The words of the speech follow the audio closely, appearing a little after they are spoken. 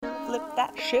flip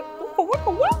that ship.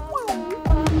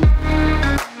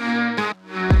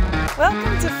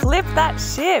 Welcome to Flip That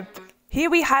Ship. Here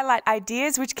we highlight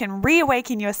ideas which can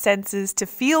reawaken your senses to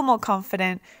feel more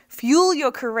confident, fuel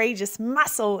your courageous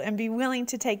muscle, and be willing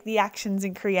to take the actions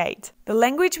and create. The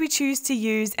language we choose to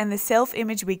use and the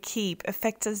self-image we keep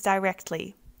affect us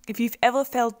directly. If you've ever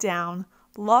felt down,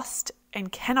 lost, and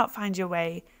cannot find your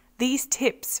way, these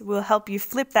tips will help you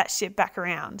flip that ship back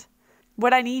around.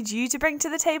 What I need you to bring to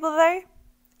the table, though,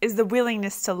 is the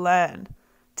willingness to learn,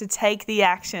 to take the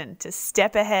action, to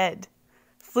step ahead.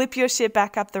 Flip your ship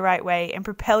back up the right way and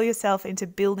propel yourself into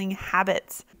building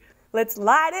habits. Let's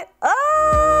light it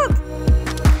up!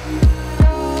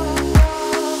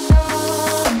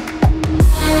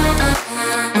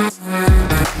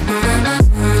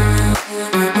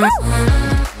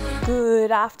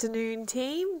 Good afternoon,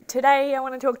 team. Today I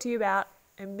want to talk to you about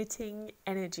emitting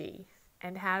energy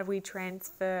and how do we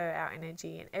transfer our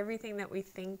energy, and everything that we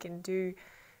think and do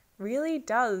really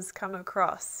does come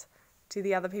across to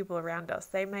the other people around us.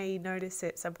 They may notice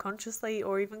it subconsciously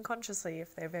or even consciously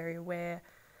if they're very aware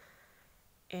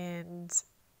and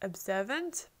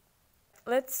observant.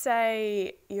 Let's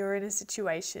say you're in a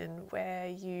situation where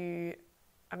you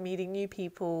are meeting new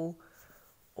people,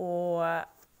 or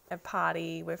a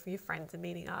party where your friends are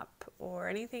meeting up, or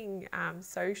anything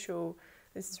social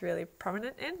this is really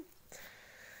prominent in.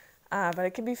 But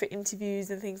it can be for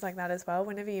interviews and things like that as well,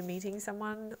 whenever you're meeting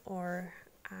someone or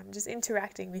just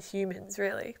interacting with humans,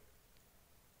 really.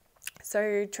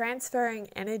 So transferring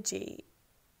energy,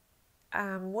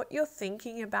 what you're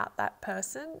thinking about that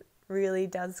person really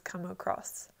does come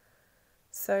across.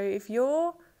 So if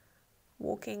you're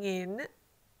walking in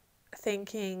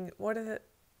thinking, what are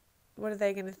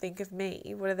they going to think of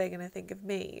me? What are they going to think of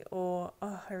me? Or,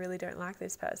 oh, I really don't like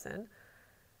this person.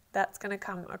 That's going to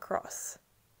come across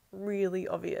really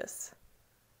obvious.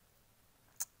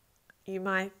 You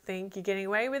might think you're getting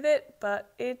away with it,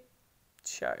 but it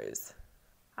shows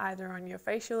either on your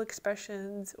facial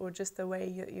expressions or just the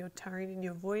way your tone in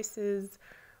your voice is,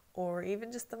 or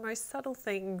even just the most subtle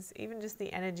things, even just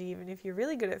the energy. Even if you're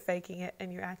really good at faking it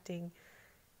and you're acting,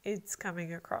 it's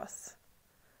coming across.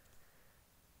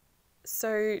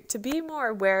 So to be more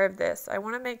aware of this, I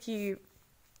want to make you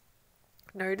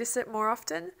notice it more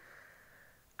often.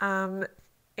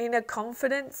 In a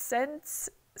confidence sense,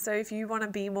 so if you want to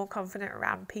be more confident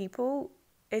around people,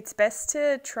 it's best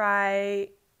to try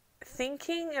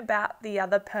thinking about the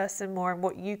other person more and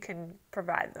what you can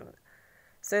provide them.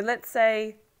 So let's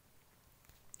say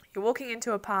you're walking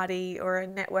into a party or a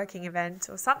networking event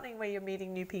or something where you're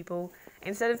meeting new people.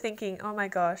 Instead of thinking, oh my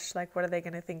gosh, like what are they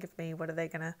going to think of me? What are they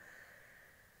going to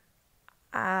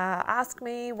ask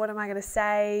me? What am I going to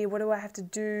say? What do I have to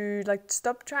do? Like,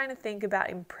 stop trying to think about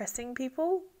impressing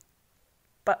people,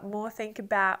 but more think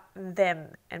about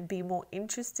them and be more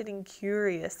interested and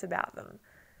curious about them.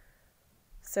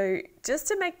 So just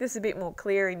to make this a bit more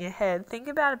clear in your head, think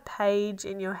about a page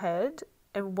in your head,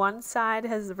 and one side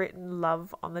has written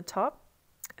love on the top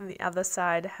and the other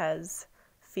side has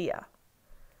fear.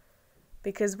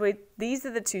 Because these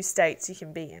are the two states you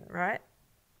can be in, right?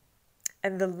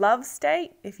 And the love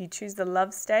state, if you choose the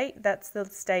love state, that's the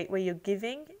state where you're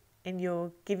giving and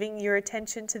you're giving your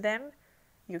attention to them.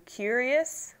 You're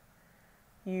curious,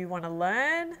 you want to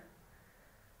learn,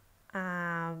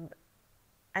 and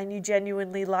you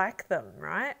genuinely like them,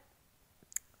 right?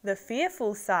 The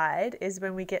fearful side is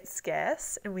when we get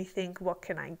scarce and we think, what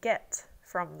can I get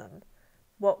from them?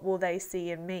 What will they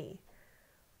see in me?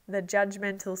 The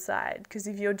judgmental side, because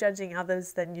if you're judging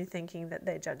others, then you're thinking that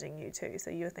they're judging you too. So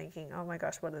you're thinking, oh my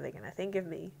gosh, what are they going to think of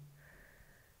me?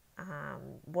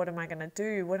 What am I going to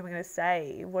do? What am I going to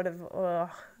say?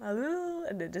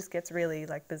 And it just gets really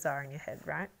like bizarre in your head,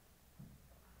 right?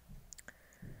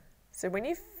 So when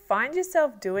you find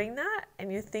yourself doing that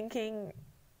and you're thinking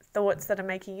thoughts that are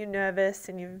making you nervous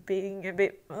and you're being a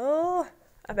bit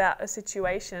about a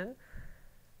situation,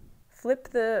 flip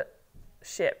the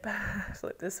ship,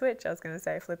 flip the switch. I was going to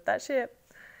say flip that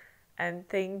ship and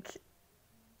think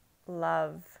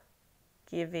love,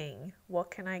 giving. What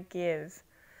can I give?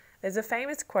 There's a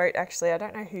famous quote, actually, I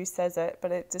don't know who says it,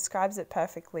 but it describes it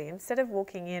perfectly. Instead of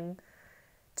walking in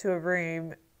to a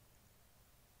room,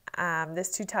 there's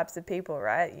two types of people,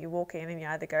 right? You walk in and you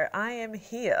either go, I am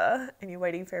here, and you're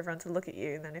waiting for everyone to look at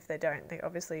you. And then if they don't, they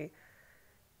obviously,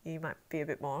 you might be a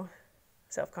bit more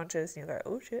self-conscious and you go,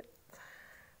 oh shit.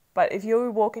 But if you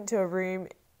walk into a room,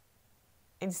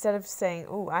 instead of saying,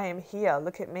 oh, I am here,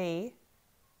 look at me,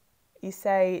 you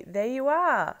say, there you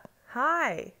are,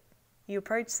 hi. You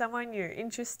approach someone, you're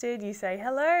interested, you say,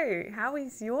 hello, how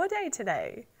is your day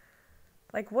today?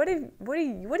 Like, what are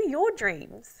your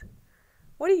dreams?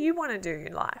 What do you want to do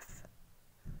in life?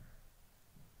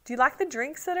 Do you like the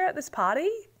drinks that are at this party?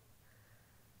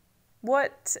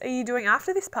 What are you doing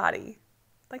after this party?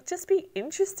 Like, just be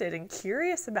interested and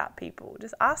curious about people.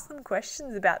 Just ask them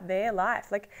questions about their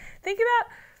life. Like, think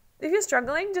about, if you're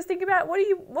struggling, just think about what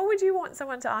would you want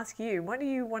someone to ask you? What do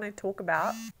you want to talk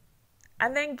about?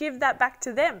 And then give that back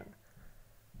to them.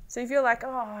 So if you're like,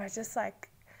 oh, I just like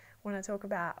want to talk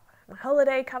about my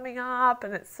holiday coming up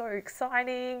and it's so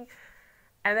exciting.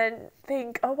 And then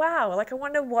think, oh wow, like I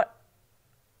wonder what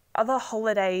other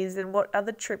holidays and what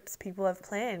other trips people have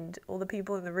planned, all the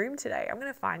people in the room today. I'm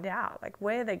going to find out, like,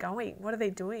 where are they going? What are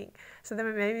they doing? So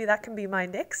then maybe that can be my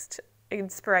next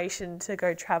inspiration to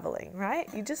go traveling,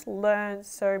 right? You just learn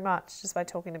so much just by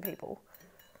talking to people.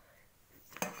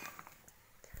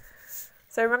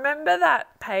 So remember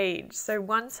that page. So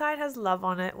one side has love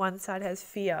on it, one side has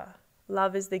fear.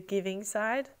 Love is the giving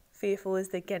side, fearful is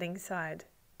the getting side.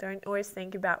 Don't always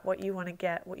think about what you want to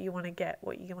get, what you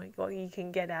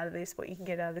can get out of this, what you can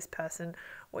get out of this person,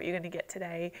 what you're going to get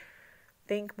today.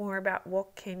 Think more about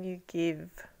what can you give?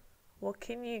 What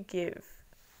can you give?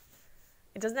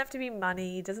 It doesn't have to be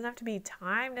money, it doesn't have to be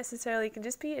time necessarily, it can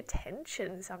just be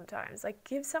attention sometimes. Like,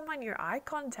 give someone your eye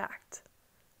contact.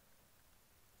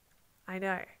 I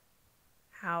know,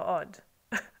 how odd,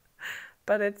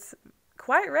 but it's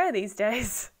quite rare these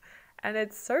days, and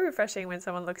it's so refreshing when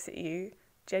someone looks at you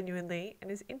genuinely and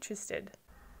is interested.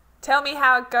 Tell me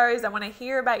how it goes. I want to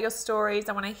hear about your stories.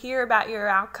 I want to hear about your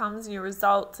outcomes and your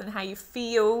results and how you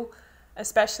feel.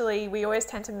 Especially, we always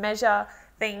tend to measure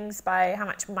things by how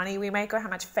much money we make or how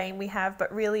much fame we have,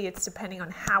 but really it's depending on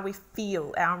how we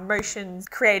feel. Our emotions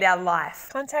create our life.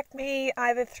 Contact me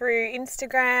either through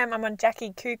Instagram. I'm on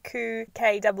Jackie Cuckoo,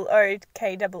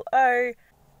 KOOKOO.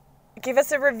 Give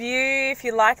us a review if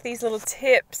you like these little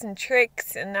tips and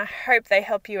tricks, and I hope they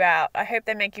help you out. I hope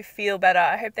they make you feel better.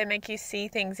 I hope they make you see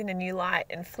things in a new light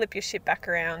and flip your shit back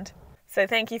around. So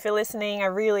thank you for listening. I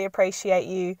really appreciate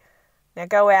you. Now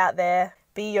go out there,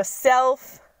 be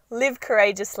yourself, live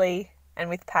courageously and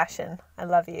with passion. I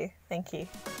love you. Thank you.